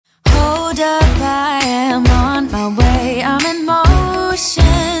hold up, I am on my way, I'm in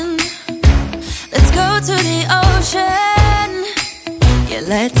motion. Let's go to the ocean, yeah,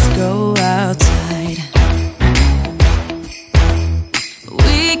 let's go outside.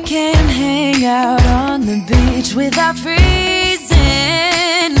 We can hang out on the beach without freezing,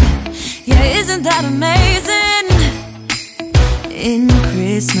 yeah, isn't that amazing? In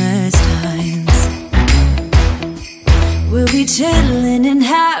Christmas times, we'll be chilling and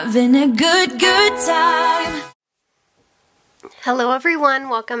having a good time. Hello everyone,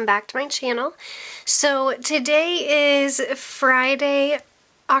 welcome back to my channel. So today is Friday,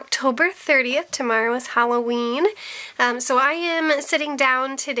 October 30th. Tomorrow is Halloween. So I am sitting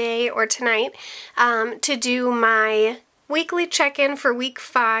down today or tonight to do my weekly check-in for week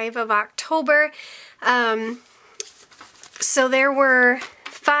 5 of October. So there were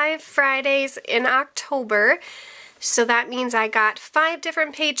 5 Fridays in October. So that means I got 5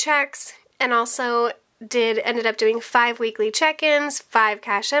 different paychecks and also ended up doing 5 weekly check-ins, 5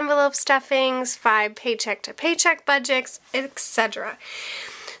 cash envelope stuffings, 5 paycheck to paycheck budgets, etc.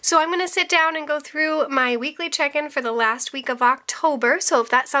 So I'm going to sit down and go through my weekly check-in for the last week of October. So if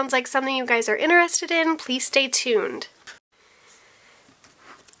that sounds like something you guys are interested in, please stay tuned.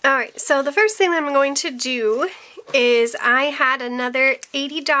 Alright, so the first thing that I'm going to do is I had another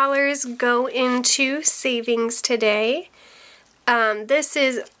 $80 go into savings today. This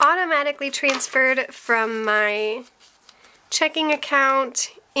is automatically transferred from my checking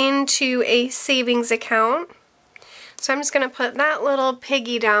account into a savings account. So I'm just going to put that little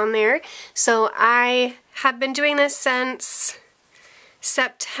piggy down there. So I have been doing this since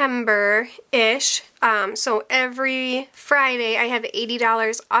September-ish. So every Friday I have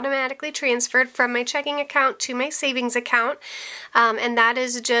 $80 automatically transferred from my checking account to my savings account. And that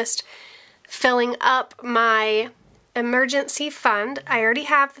is just filling up my emergency fund. I already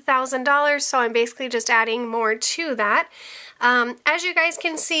have the $1,000, so I'm basically just adding more to that. As you guys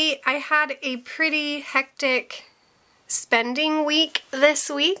can see, I had a pretty hectic spending week this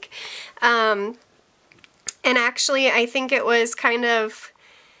week. And actually I think it was kind of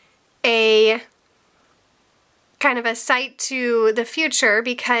a sight to the future,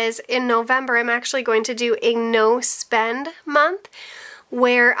 because in November I'm actually going to do a no spend month,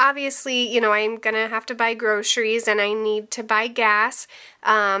 where obviously, you know, I'm gonna have to buy groceries and I need to buy gas,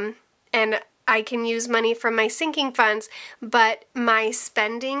 and I can use money from my sinking funds, but my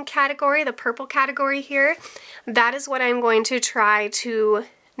spending category, the purple category here, that is what I'm going to try to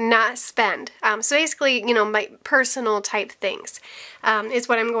not spend. So basically, you know, my personal type things is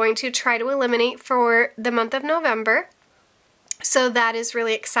what I'm going to try to eliminate for the month of November. So that is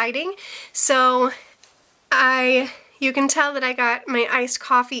really exciting. So you can tell that I got my iced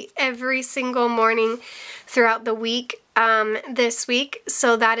coffee every single morning throughout the week this week.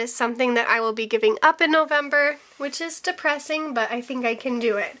 So that is something that I will be giving up in November, which is depressing, but I think I can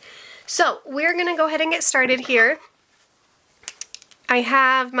do it. So we're going to go ahead and get started here. I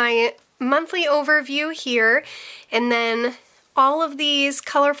have my monthly overview here, and then all of these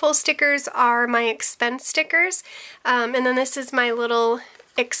colorful stickers are my expense stickers, and then this is my little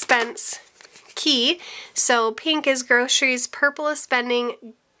expense key. So pink is groceries, purple is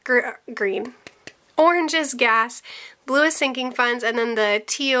spending, green, orange is gas, blue is sinking funds, and then the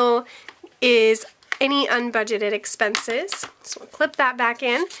teal is any unbudgeted expenses. So we'll clip that back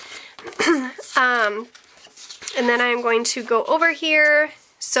in. And then I'm going to go over here.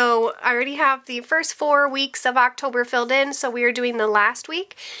 So I already have the first 4 weeks of October filled in, so we are doing the last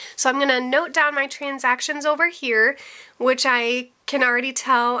week. So I'm going to note down my transactions over here, which I can already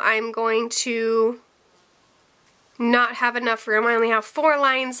tell I'm going to not have enough room. I only have 4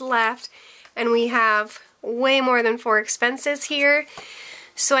 lines left, and we have way more than 4 expenses here.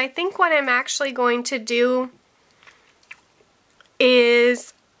 So I think what I'm actually going to do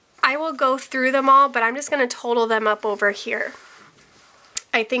is I will go through them all, but I'm just going to total them up over here.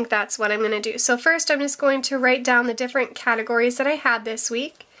 I think that's what I'm going to do. So first I'm just going to write down the different categories that I had this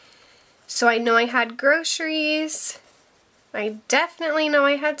week. So I know I had groceries. I definitely know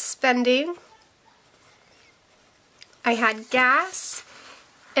I had spending. I had gas.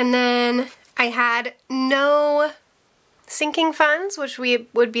 And then I had no sinking funds, which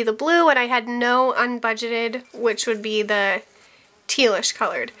would be the blue, and I had no unbudgeted, which would be the tealish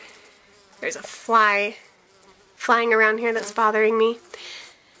colored. There's a fly flying around here that's bothering me.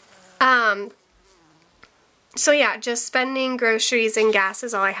 So yeah, just spending, groceries, and gas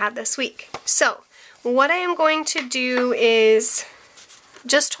is all I had this week. So what I am going to do is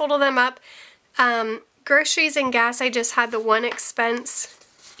just total them up. Groceries and gas, I just had the one expense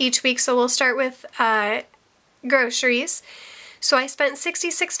each week, so we'll start with groceries. So I spent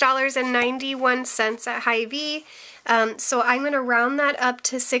 $66.91 at Hy-Vee. So I'm going to round that up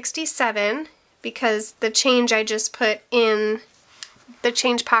to 67 because the change I just put in the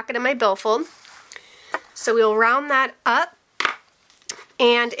change pocket of my billfold. So we'll round that up.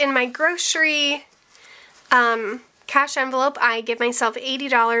 And in my grocery cash envelope, I give myself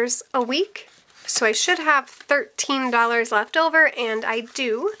 $80 a week. So I should have $13 left over, and I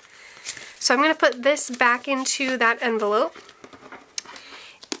do. So I'm going to put this back into that envelope.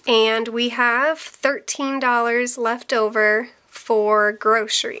 And we have $13 left over for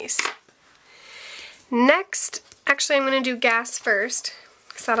groceries. Next, actually I'm going to do gas first,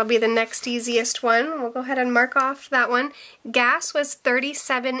 because that'll be the next easiest one. We'll go ahead and mark off that one. Gas was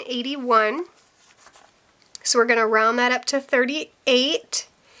 $37.81. So we're going to round that up to $38.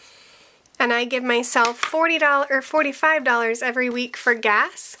 And I give myself $40 or $45 every week for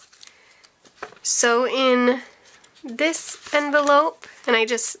gas. So in this envelope, and I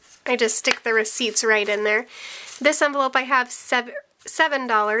just stick the receipts right in there. This envelope I have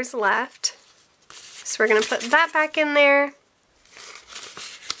 $7 left. So we're going to put that back in there.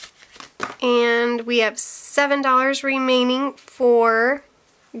 And we have $7 remaining for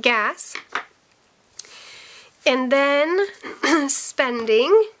gas. And then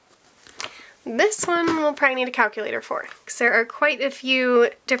spending. This one we'll probably need a calculator for, because there are quite a few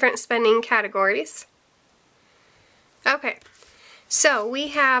different spending categories. Okay, so we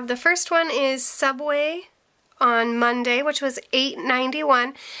have, the first one is Subway on Monday, which was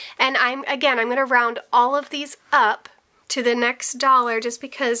 $8.91, and I'm going to round all of these up to the next dollar just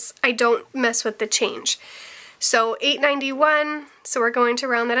because I don't mess with the change. So $8.91, so we're going to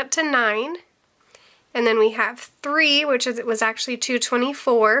round that up to 9. And then we have 3, which was actually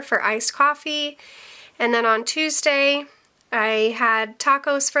 $2.24 for iced coffee. And then on Tuesday, I had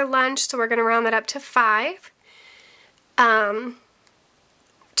tacos for lunch, so we're going to round that up to 5.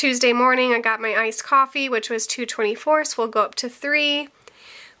 Tuesday morning, I got my iced coffee, which was $2.24, so we'll go up to 3.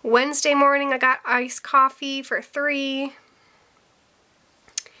 Wednesday morning, I got iced coffee for 3.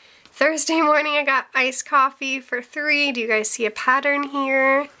 Thursday morning, I got iced coffee for 3. Do you guys see a pattern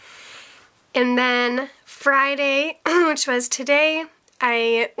here? And then Friday, which was today,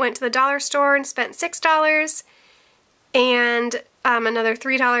 I went to the dollar store and spent $6 and another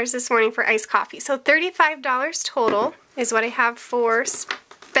 $3 this morning for iced coffee. So $35 total is what I have for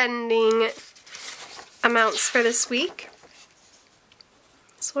spending amounts for this week.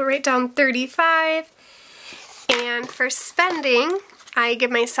 So we'll write down 35. And for spending, I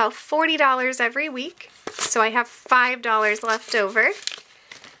give myself $40 every week. So I have $5 left over.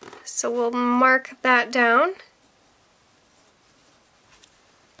 So we'll mark that down.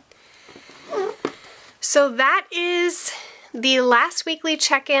 So that is the last weekly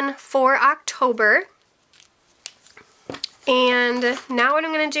check-in for October. And now what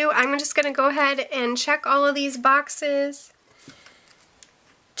I'm going to do, I'm just going to go ahead and check all of these boxes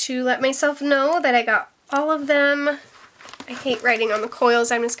to let myself know that I got all of them. I hate writing on the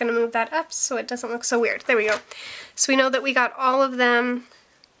coils. I'm just going to move that up so it doesn't look so weird. There we go. So we know that we got all of them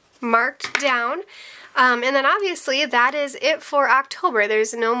marked down. And then obviously that is it for October.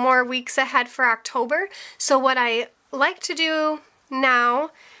 There's no more weeks ahead for October. So what I like to do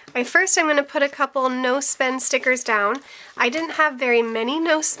now, first I'm going to put a couple no-spend stickers down. I didn't have very many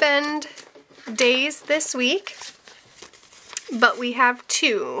no-spend days this week, but we have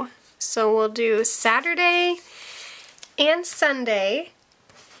 2. So we'll do Saturday and Sunday.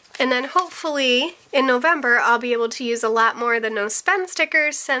 And then hopefully in November I'll be able to use a lot more of the no spend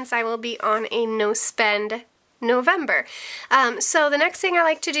stickers since I will be on a no spend November. So the next thing I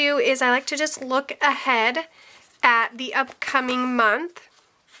like to do is I like to just look ahead at the upcoming month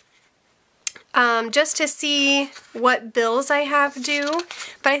just to see what bills I have due.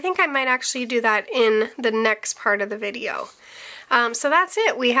 But I think I might actually do that in the next part of the video. So that's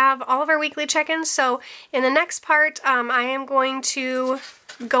it. We have all of our weekly check-ins. So in the next part I am going to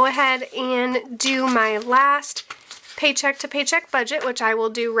go ahead and do my last paycheck to paycheck budget, which I will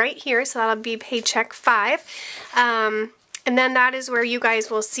do right here, so that'll be paycheck 5. And then that is where you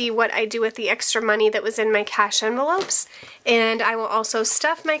guys will see what I do with the extra money that was in my cash envelopes. And I will also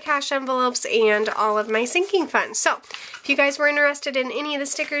stuff my cash envelopes and all of my sinking funds. So if you guys were interested in any of the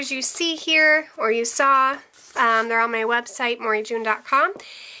stickers you see here or you saw, they're on my website, moreyjune.com.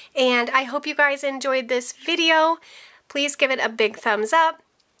 And I hope you guys enjoyed this video. Please give it a big thumbs up.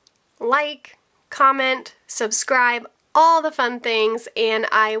 Like, comment, subscribe, all the fun things, and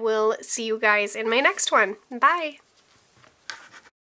I will see you guys in my next one. Bye!